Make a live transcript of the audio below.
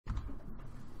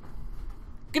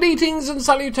Greetings and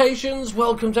salutations,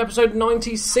 welcome to episode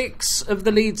 96 of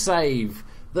the Leeds Save.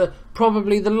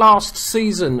 Probably the last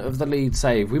season of the Leeds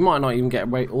Save. We might not even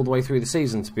get all the way through the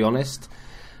season, to be honest.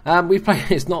 We've played,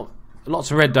 it's not,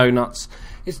 lots of red donuts.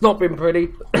 It's not been pretty.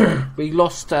 We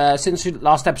lost, since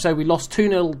last episode, we lost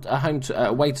 2-0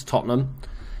 away to Tottenham.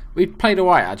 We played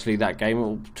alright actually that game.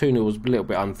 2-0 was a little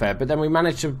bit unfair, but then we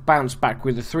managed to bounce back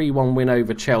with a 3-1 win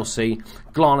over Chelsea.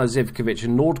 Glana, Zivkovic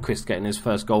and Nordqvist getting his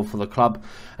first goal for the club.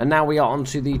 And now we are on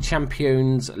to the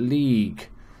Champions League.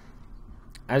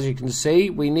 As you can see,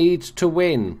 we need to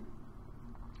win.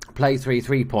 Play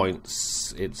 3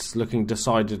 points. It's looking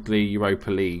decidedly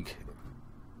Europa League.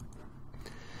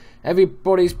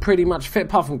 Everybody's pretty much fit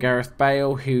apart from Gareth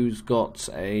Bale, who's got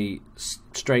a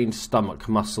strained stomach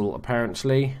muscle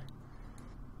apparently.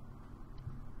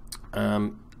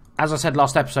 As I said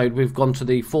last episode, we've gone to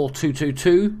the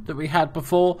 4-2-2-2 that we had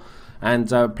before, and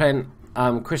playing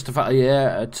Christopher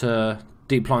to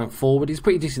deep lying forward. He's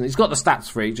pretty decent. He's got the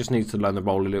stats for it. He just needs to learn the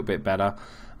role a little bit better.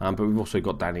 But we've also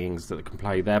got Danny Ings that can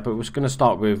play there. But we're just going to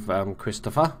start with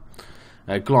Christopher.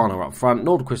 Glana up front,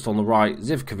 Nordqvist on the right,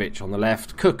 Zivkovic on the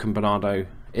left, Cook and Bernardo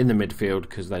in the midfield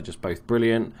because they're just both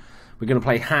brilliant. We're going to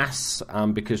play Haas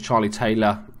because Charlie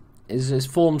Taylor, his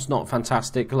form's not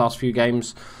fantastic the last few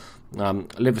games.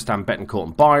 Liverstam, Betancourt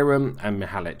and Byram, and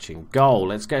Mihalic in goal.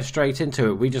 Let's get straight into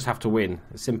it. We just have to win.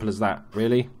 As simple as that,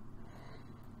 really.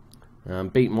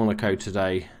 Beat Monaco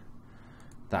today.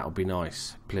 That'll be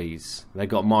nice, please. They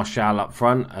got Martial up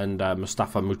front and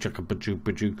Mustafa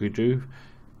Muchakabajubajuguju.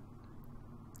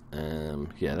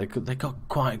 Yeah, they got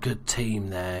quite a good team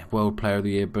there. World Player of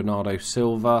the Year, Bernardo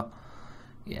Silva.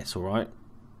 Yes, all right.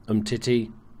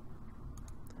 Titi.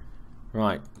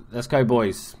 Right, let's go,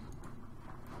 boys.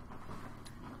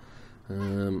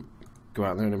 Go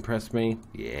out there and impress me.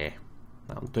 Yeah,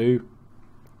 that'll do.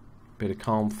 Bit of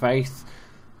calm faith.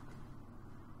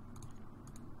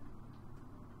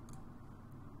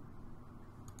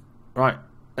 Right,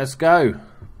 let's go.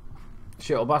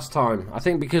 Shit or bus time. I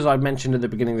think because I mentioned at the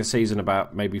beginning of the season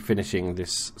about maybe finishing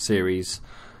this series,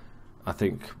 I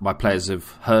think my players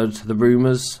have heard the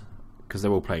rumours because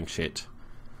they're all playing shit.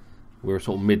 We're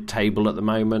sort of mid-table at the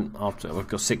moment. After we've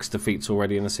got 6 defeats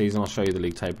already in the season. I'll show you the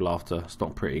league table after. It's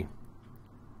not pretty.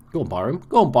 Go on, Byram.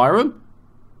 Go on, Byram.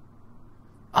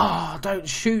 Ah, oh, don't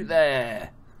shoot there.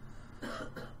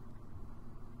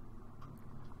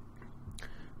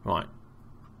 Right.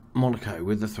 Monaco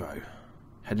with the throw.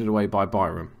 Headed away by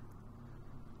Byram.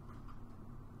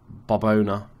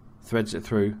 Bobona threads it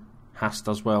through. Haas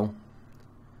does well.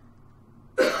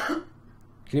 Can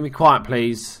you be quiet,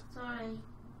 please? Sorry.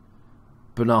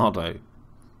 Bernardo.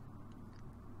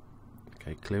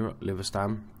 Okay, clear up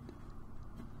Liverstam.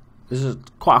 There's a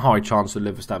quite a high chance that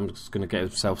Liverstam is going to get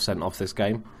himself sent off this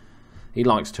game. He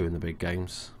likes to in the big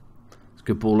games. It's a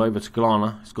good ball over to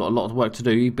Glana. He's got a lot of work to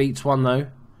do. He beats one though.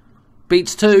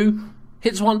 Beats two.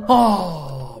 Hits one.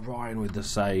 Oh, Ryan with the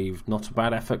save. Not a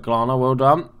bad effort, Glana. Well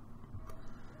done.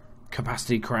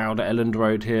 Capacity crowd at Elland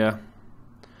Road here.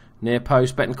 Near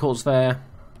post. Betancourt's there.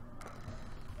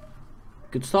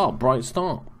 Good start. Bright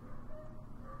start.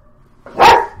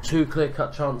 2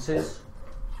 clear-cut chances.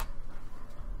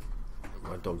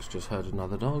 My dog's just heard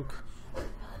another dog.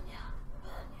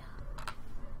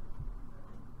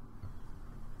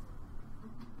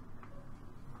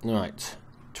 Right.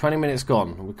 20 minutes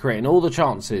gone. We're creating all the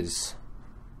chances.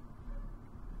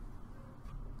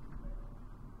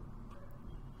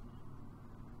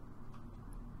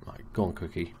 Right, go on,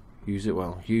 Cookie. Use it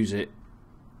well. Use it.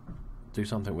 Do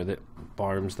something with it.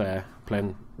 Byram's there.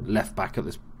 Playing left back at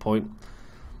this point.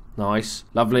 Nice.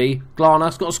 Lovely.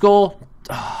 Glana's got a score.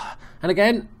 And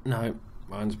again. No.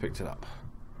 Ryan's picked it up.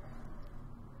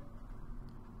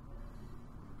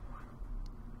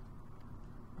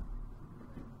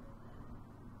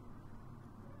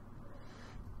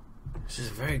 This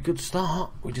is a very good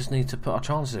start. We just need to put our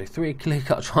chances. 3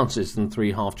 clear-cut chances and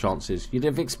 3 half chances. You'd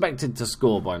have expected to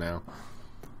score by now.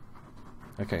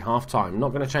 Okay, half time. Not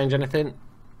going to change anything.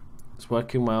 It's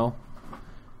working well.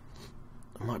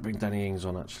 I might bring Danny Ings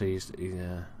on actually.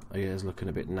 He's looking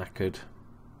a bit knackered.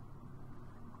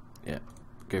 Yeah.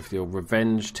 Go for the old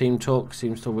revenge team talk.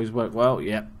 Seems to always work well.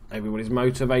 Yep. Everybody's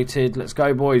motivated. Let's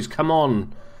go, boys. Come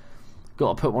on.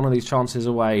 Got to put one of these chances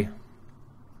away.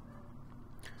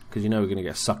 Because you know we're going to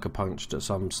get sucker punched at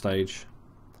some stage.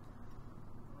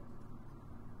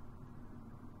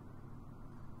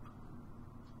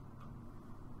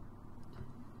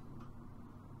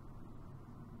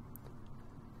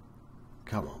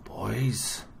 Come on,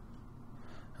 boys.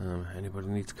 Anybody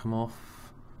need to come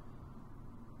off?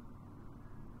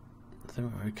 I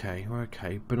think we're okay. We're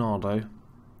okay. Bernardo.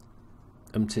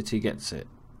 Titty gets it.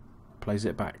 Plays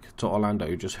it back to Orlando,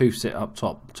 who just hoofs it up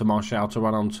top to Martial to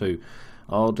run onto.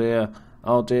 Oh dear,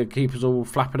 keeper's all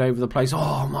flapping over the place.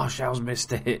 Oh, Martial's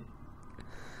missed it.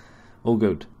 All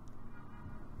good.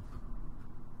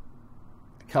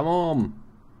 Come on.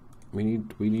 We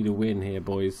need a win here,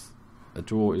 boys. A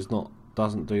draw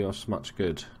doesn't do us much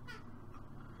good.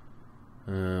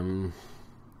 We've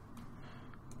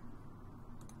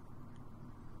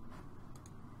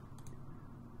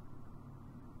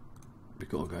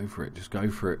got to go for it. Just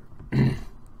go for it.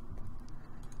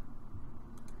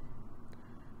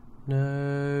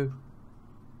 No.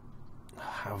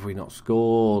 How have we not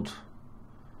scored?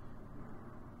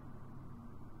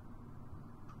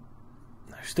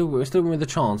 We're still with a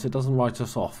chance. It doesn't write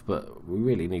us off, but we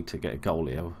really need to get a goal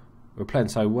here. We're playing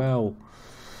so well.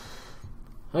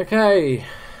 Okay.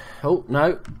 Oh,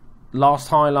 no. Last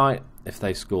highlight. If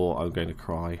they score, I'm going to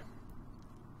cry.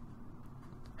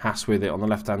 Haas with it on the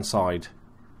left-hand side.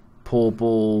 Poor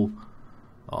ball.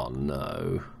 Oh,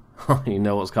 no. You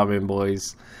know what's coming,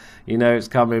 boys. You know it's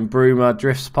coming. Bruma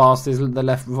drifts past the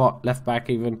left back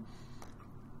even.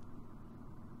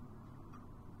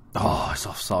 Oh, it's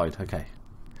offside. Okay.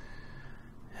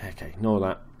 Okay, ignore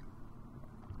that.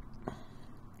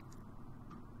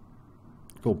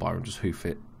 Go Byron, just hoof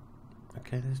it.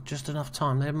 Okay, there's just enough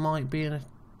time. There might be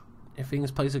if Ings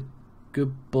plays a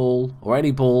good ball or any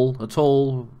ball at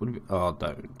all. Oh,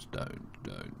 don't.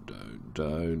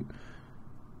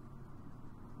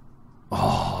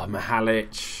 Oh,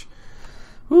 Mihalic.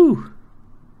 Woo.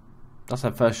 That's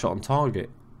our first shot on target.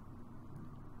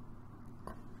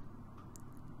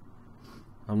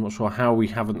 I'm not sure how we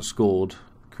haven't scored,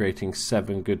 creating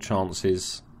 7 good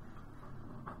chances.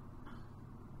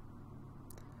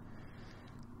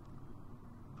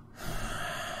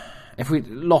 If we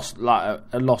lost, like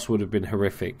a loss would have been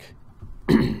horrific,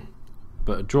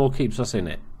 but a draw keeps us in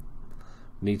it.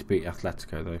 We need to beat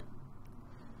Atletico though.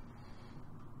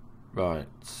 Right.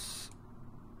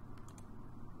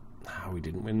 How we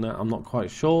didn't win that, I'm not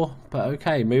quite sure, but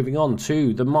okay. Moving on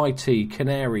to the mighty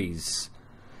Canaries,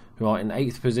 who are in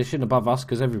 8th position above us,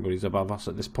 because everybody's above us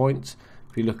at this point.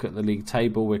 If you look at the league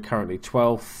table, we're currently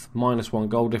 12th, -1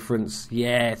 goal difference.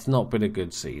 Yeah, it's not been a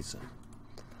good season.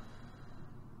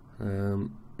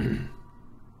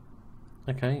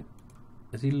 Okay,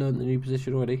 has he learned the new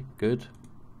position already? Good.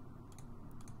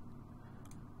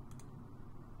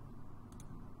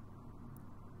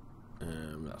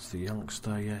 That's the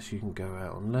youngster. Yes, you can go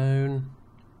out on loan.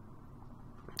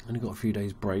 Only got a few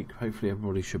days break. Hopefully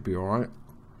everybody should be alright.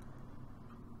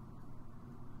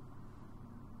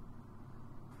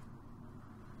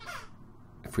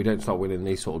 If we don't start winning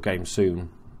these sort of games soon,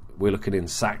 we're looking in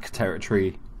sack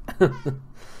territory.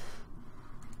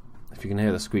 If you can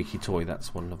hear the squeaky toy,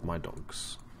 that's one of my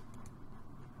dogs.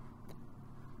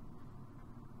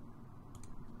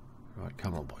 Right,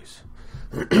 come on, boys.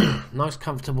 Nice,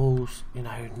 comfortable, you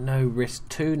know, no risk.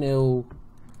 2-0,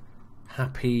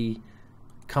 happy,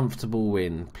 comfortable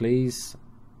win, please.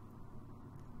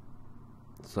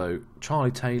 So,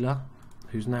 Charlie Taylor,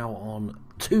 who's now on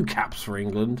 2 caps for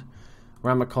England.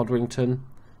 Rama Codrington,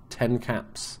 10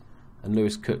 caps. And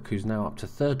Lewis Cook, who's now up to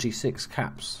 36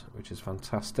 caps, which is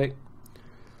fantastic.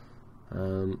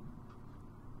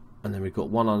 And then we've got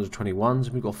 1 under 21s,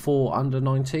 and we've got 4 under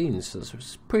 19s. So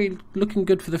it's pretty looking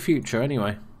good for the future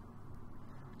anyway.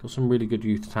 Got some really good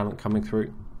youth talent coming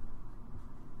through.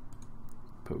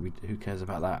 But who cares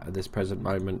about that at this present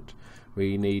moment?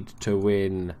 We need to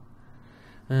win.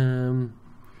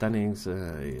 Dannings,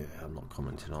 yeah, I'm not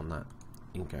commenting on that.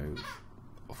 You can go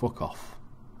fuck off.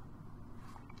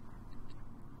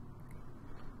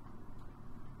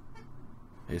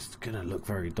 It's going to look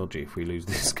very dodgy if we lose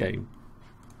this game.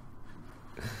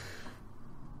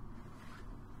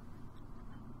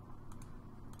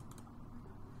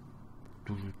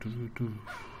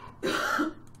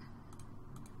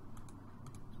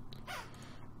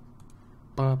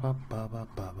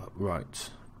 Right.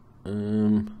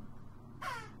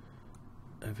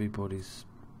 Everybody's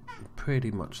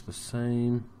pretty much the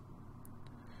same.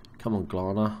 Come on,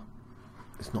 Glana.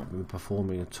 It's not been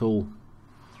performing at all.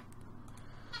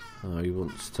 He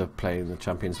wants to play in the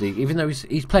Champions League, even though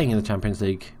he's playing in the Champions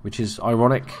League, which is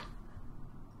ironic.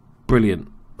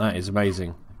 Brilliant. That is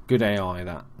amazing. Good AI.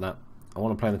 That I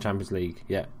want to play in the Champions League.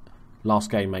 Yeah.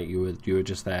 Last game, mate. You were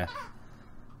just there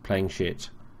playing shit.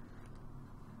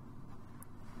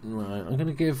 Right. I'm going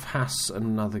to give Haas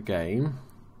another game.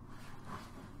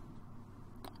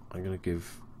 I'm going to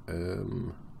give.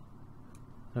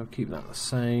 I'll keep that the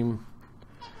same.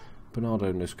 Bernardo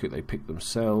and Lewis Cook, they pick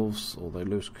themselves, although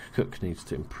Lewis Cook needs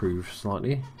to improve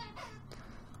slightly.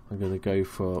 I'm going to go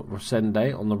for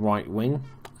Rosende on the right wing,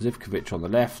 Zivkovic on the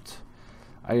left,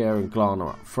 Ayer and Glana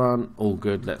up front. All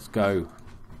good, let's go.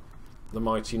 The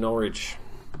mighty Norwich.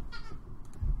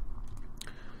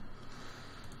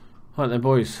 Right then,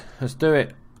 boys, let's do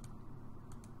it.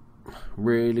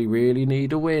 Really, really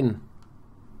need a win.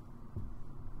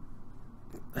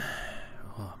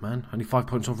 Oh man, only 5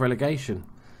 points off relegation.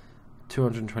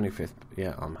 225th.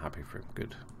 Yeah, I'm happy for him.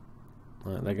 Good.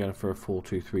 Right, they're going for a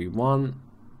 4-2-3-1.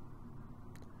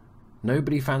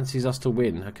 Nobody fancies us to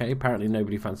win. Okay, apparently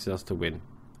nobody fancies us to win.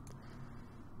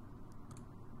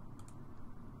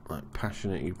 Right,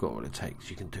 passionate. You've got what it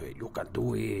takes. You can do it. You can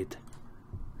do it.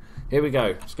 Here we go.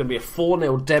 It's going to be a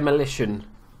 4-0 demolition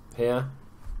here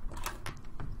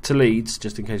to Leeds,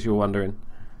 just in case you were wondering.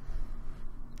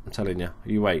 I'm telling you.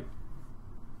 You wait.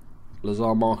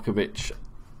 Lazar Markovic,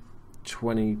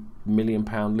 £20 million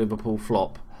Liverpool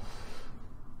flop,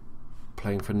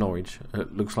 playing for Norwich.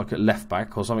 It looks like at left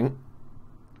back or something.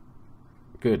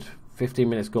 Good. 15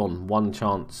 minutes gone. One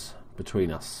chance between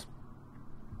us.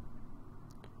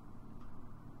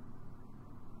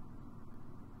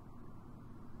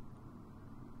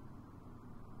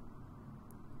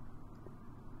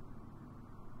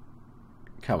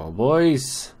 Come on,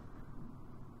 boys.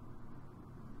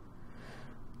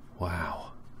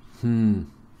 Wow.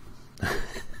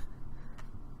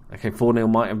 Okay,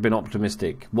 4-0 might have been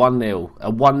optimistic. 1-0.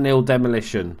 A 1-0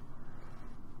 demolition.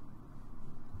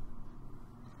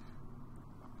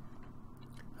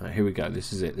 Right, here we go.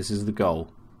 This is it. This is the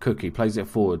goal. Cookie plays it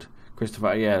forward.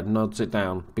 Christopher, yeah, nods it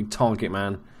down. Big target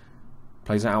man.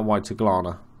 Plays it out wide to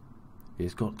Glana.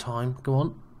 He's got time. Go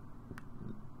on.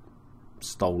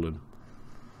 Stolen.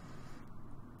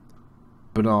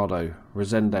 Bernardo.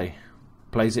 Rosende.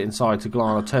 Plays it inside to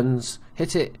Glana. Turns.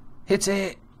 Hit it. Hit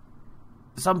it.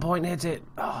 At some point hit it.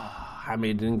 Oh,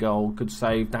 Hamid in goal. Good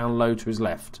save. Down low to his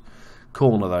left.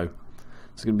 Corner though.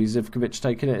 It's going to be Zivkovic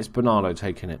taking it. It's Bernardo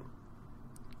taking it.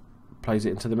 Plays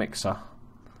it into the mixer.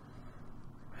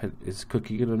 Is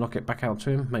Cookie going to knock it back out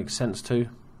to him? Makes sense too.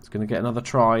 He's going to get another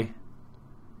try.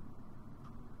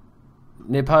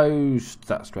 Near post.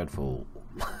 That's dreadful.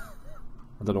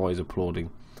 I don't know why he's applauding.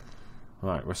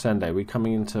 Right, Rosende. We're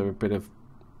coming into a bit of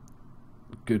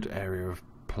good area of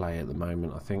play at the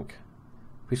moment, I think.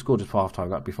 If we scored just for half time,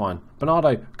 that'd be fine.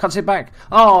 Bernardo cuts it back.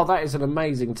 Oh, that is an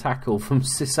amazing tackle from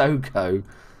Sissoko.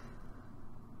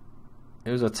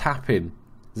 It was a tap-in.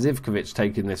 Zivkovic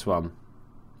taking this one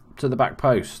to the back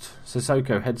post.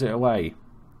 Sissoko heads it away.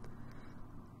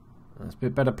 That's a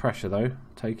bit better pressure though.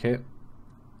 Take it.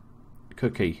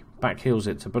 Cookie back heels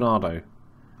it to Bernardo.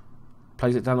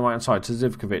 Plays it down the right hand side to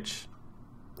Zivkovic.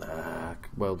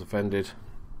 Well defended.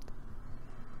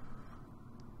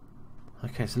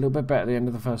 Okay, it's a little bit better at the end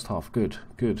of the first half. Good,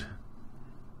 good.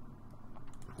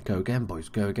 Go again, boys.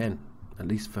 Go again. At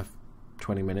least for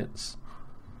 20 minutes.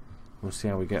 We'll see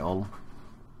how we get on.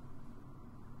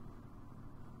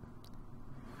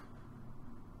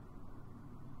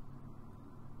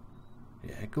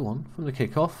 Yeah, go on. From the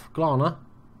kick-off. Glana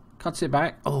cuts it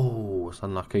back. Oh, it's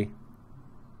unlucky.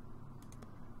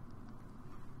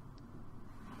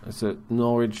 It's a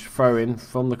Norwich throw-in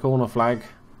from the corner flag.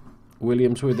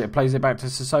 Williams with it. Plays it back to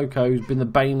Sissoko, who's been the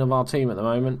bane of our team at the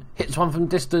moment. Hits one from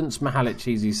distance. Mihalic,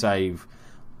 easy save.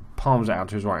 Palms it out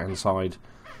to his right-hand side.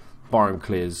 Barham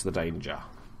clears the danger.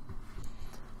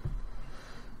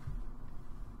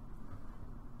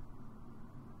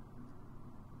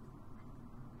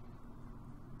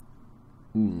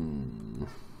 I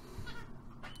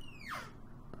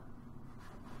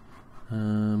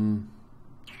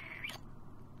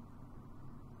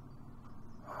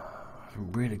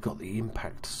haven't really got the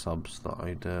impact subs that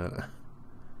I'd I'm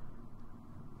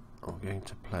going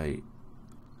to play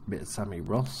a bit of Sammy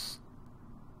Ross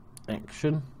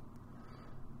action,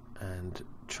 and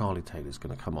Charlie Taylor's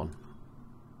going to come on.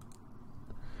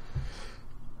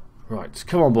 Right,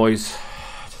 come on boys,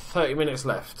 30 minutes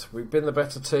left. We've been the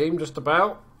better team just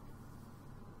about.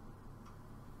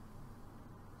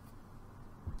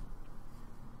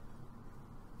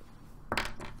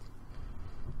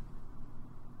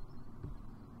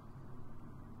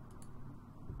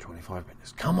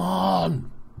 Minutes. Come on!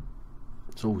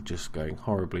 It's all just going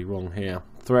horribly wrong here.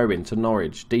 Throw in to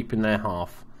Norwich, deep in their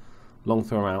half. Long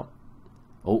throw out.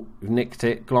 Oh, we've nicked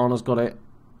it. Glana's got it.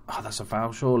 Oh, that's a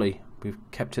foul, surely. We've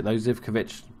kept it though.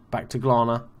 Zivkovic back to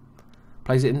Glana.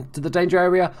 Plays it into the danger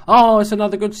area. Oh, it's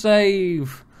another good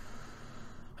save.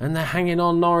 And they're hanging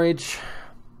on, Norwich.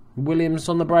 Williams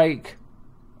on the break.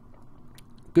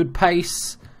 Good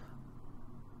pace.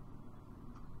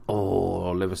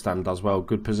 Oh, Liverstam does well.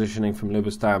 Good positioning from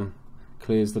Liverstam.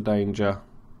 Clears the danger.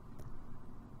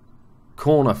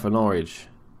 Corner for Norwich.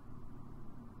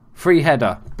 Free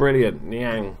header. Brilliant.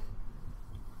 Niang.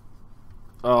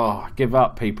 Oh, I give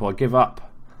up, people. I give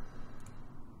up.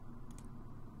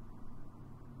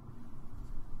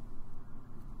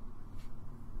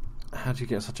 How do you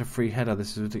get such a free header?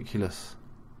 This is ridiculous.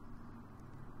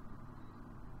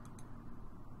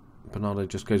 Bernardo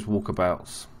just goes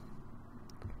walkabouts.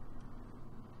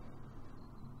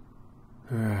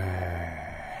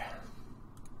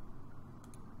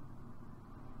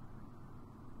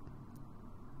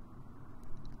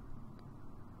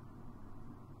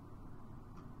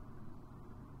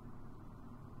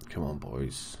 Come on,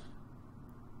 boys.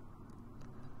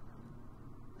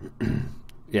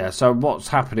 Yeah, so what's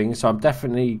happening? So I'm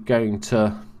definitely going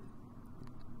to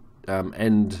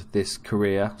end this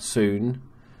career soon.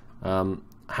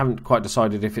 Haven't quite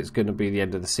decided if it's going to be the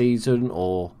end of the season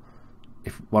or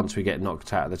if once we get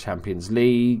knocked out of the Champions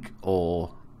League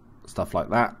or stuff like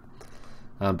that.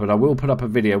 But I will put up a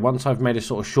video once I've made a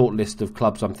sort of short list of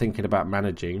clubs I'm thinking about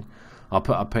managing. I'll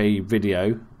put up a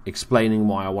video explaining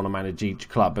why I want to manage each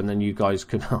club, and then you guys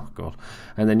can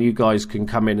and then you guys can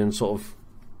come in and sort of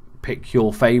pick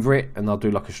your favourite, and I'll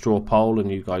do like a straw poll, and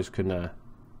you guys can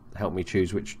help me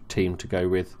choose which team to go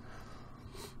with.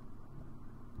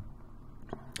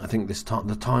 I think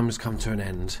the time has come to an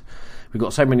end. We've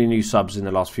got so many new subs in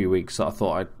the last few weeks that I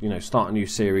thought I'd start a new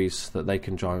series that they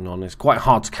can join on. It's quite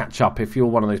hard to catch up if you're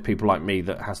one of those people like me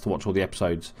that has to watch all the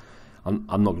episodes. I'm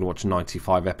not going to watch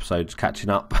 95 episodes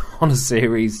catching up on a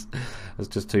series. That's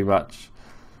just too much.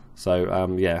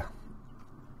 So yeah,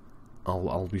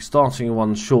 I'll be starting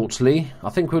one shortly.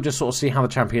 I think we'll just sort of see how the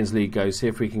Champions League goes, see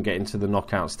if we can get into the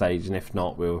knockout stage, and if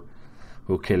not, we'll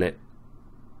kill it.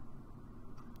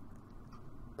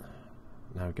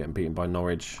 Now we're getting beaten by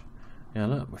Norwich. Yeah,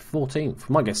 look, we're 14th.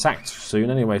 We might get sacked soon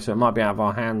anyway, so it might be out of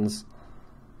our hands.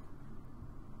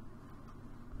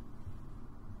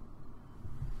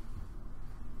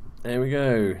 There we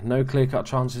go. No clear-cut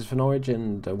chances for Norwich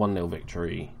and a 1-0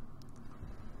 victory.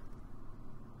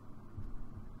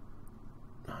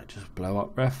 I just blow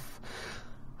up, ref.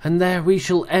 And there we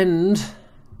shall end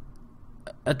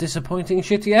a disappointing,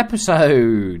 shitty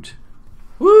episode.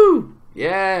 Woo!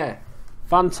 Yeah!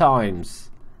 Fun times.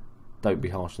 Don't be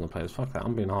harsh on the players. Fuck that.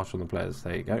 I'm being harsh on the players.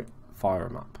 There you go. Fire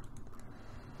them up.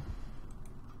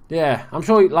 Yeah, I'm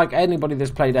sure like anybody that's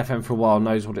played FM for a while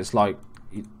knows what it's like.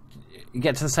 You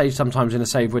get to the stage sometimes in a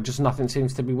save where just nothing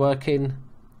seems to be working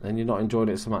and you're not enjoying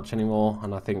it so much anymore,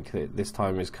 and I think that this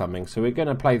time is coming. So we're going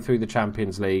to play through the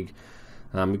Champions League.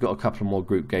 We've got a couple more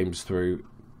group games through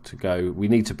to go. We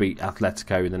need to beat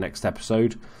Atletico in the next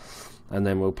episode, and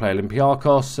then we'll play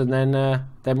Olympiacos, and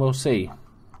then we'll see.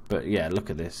 But yeah, look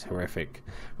at this. Horrific.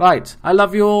 Right, I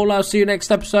love you all. I'll see you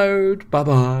next episode.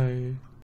 Bye-bye.